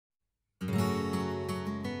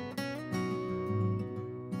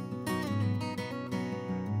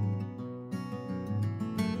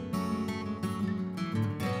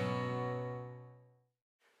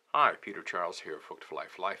Hi, Peter Charles here of Hooked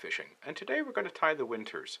Fly Fishing, and today we're going to tie the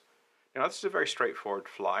winters. Now this is a very straightforward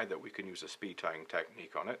fly that we can use a speed tying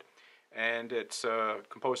technique on it, and it's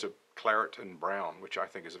composed of claret and brown, which I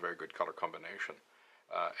think is a very good color combination.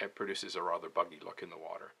 It produces a rather buggy look in the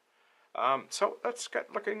water. So let's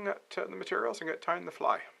get looking at the materials and get tying the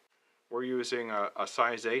fly. We're using a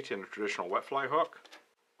size 8 in a traditional wet fly hook.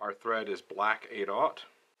 Our thread is black 8/0.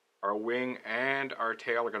 Our wing and our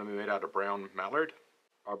tail are going to be made out of brown mallard.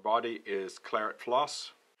 Our body is claret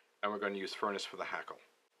floss, and we're going to use furnace for the hackle.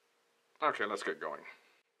 Okay, let's get going.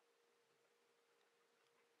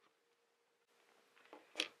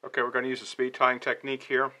 Okay, we're going to use a speed tying technique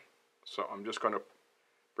here. So I'm just going to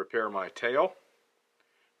prepare my tail.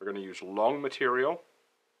 We're going to use long material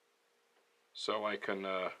so I can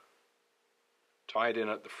tie it in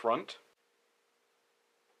at the front.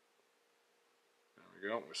 There we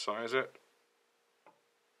go, we size it.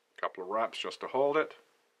 A couple of wraps just to hold it.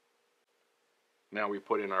 Now we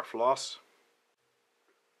put in our floss.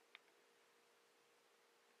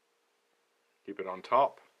 Keep it on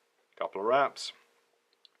top. Couple of wraps.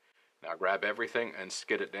 Now grab everything and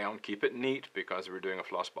skid it down. Keep it neat because we're doing a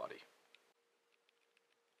floss body.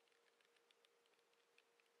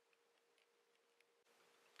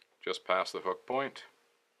 Just pass the hook point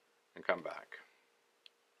and come back.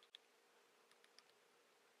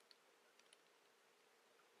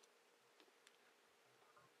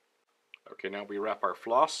 Okay, now we wrap our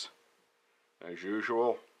floss. As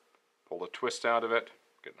usual, pull the twist out of it,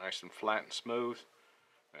 get nice and flat and smooth,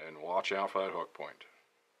 and watch out for that hook point.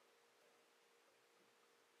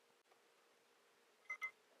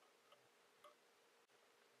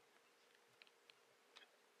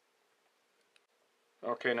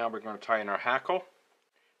 Okay, now we're going to tie in our hackle,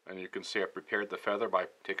 and you can see I prepared the feather by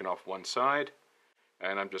taking off one side,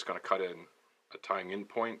 and I'm just going to cut in a tying in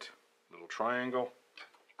point, little triangle.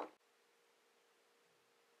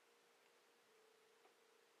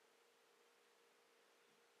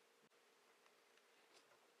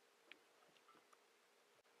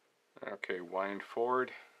 Okay, wind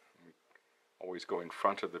forward. Always go in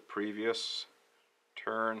front of the previous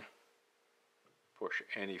turn. Push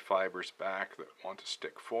any fibers back that want to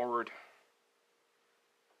stick forward.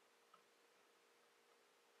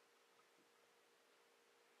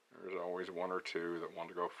 There's always one or two that want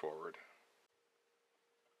to go forward.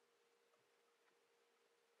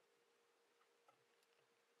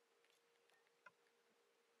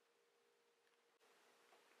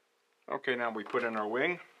 Okay, now we put in our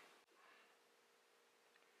wing.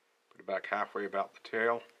 Put it back halfway about the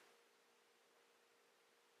tail.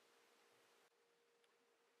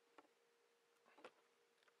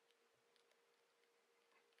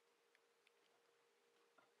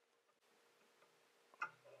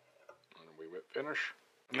 And we whip finish.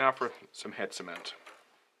 Now for some head cement.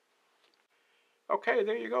 Okay,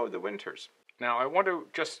 there you go, the winters. Now I want to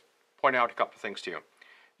just point out a couple of things to you.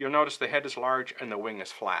 You'll notice the head is large and the wing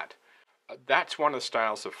is flat. That's one of the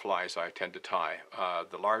styles of flies I tend to tie.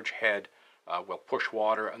 The large head will push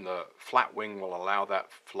water, and the flat wing will allow that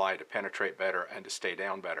fly to penetrate better and to stay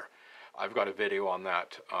down better. I've got a video on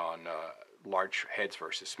that on large heads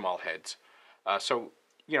versus small heads. So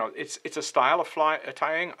you know, it's a style of fly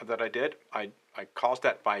tying that I did. I caused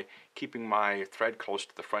that by keeping my thread close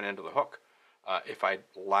to the front end of the hook. If I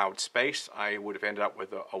allowed space, I would have ended up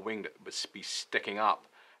with a wing that would be sticking up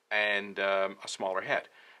and a smaller head.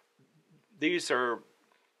 These are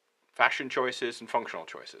fashion choices and functional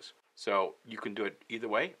choices. So you can do it either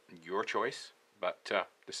way, your choice, but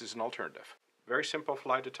this is an alternative. Very simple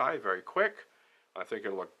fly to tie, very quick. I think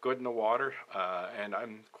it'll look good in the water, and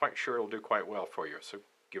I'm quite sure it'll do quite well for you, so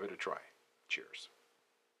give it a try. Cheers.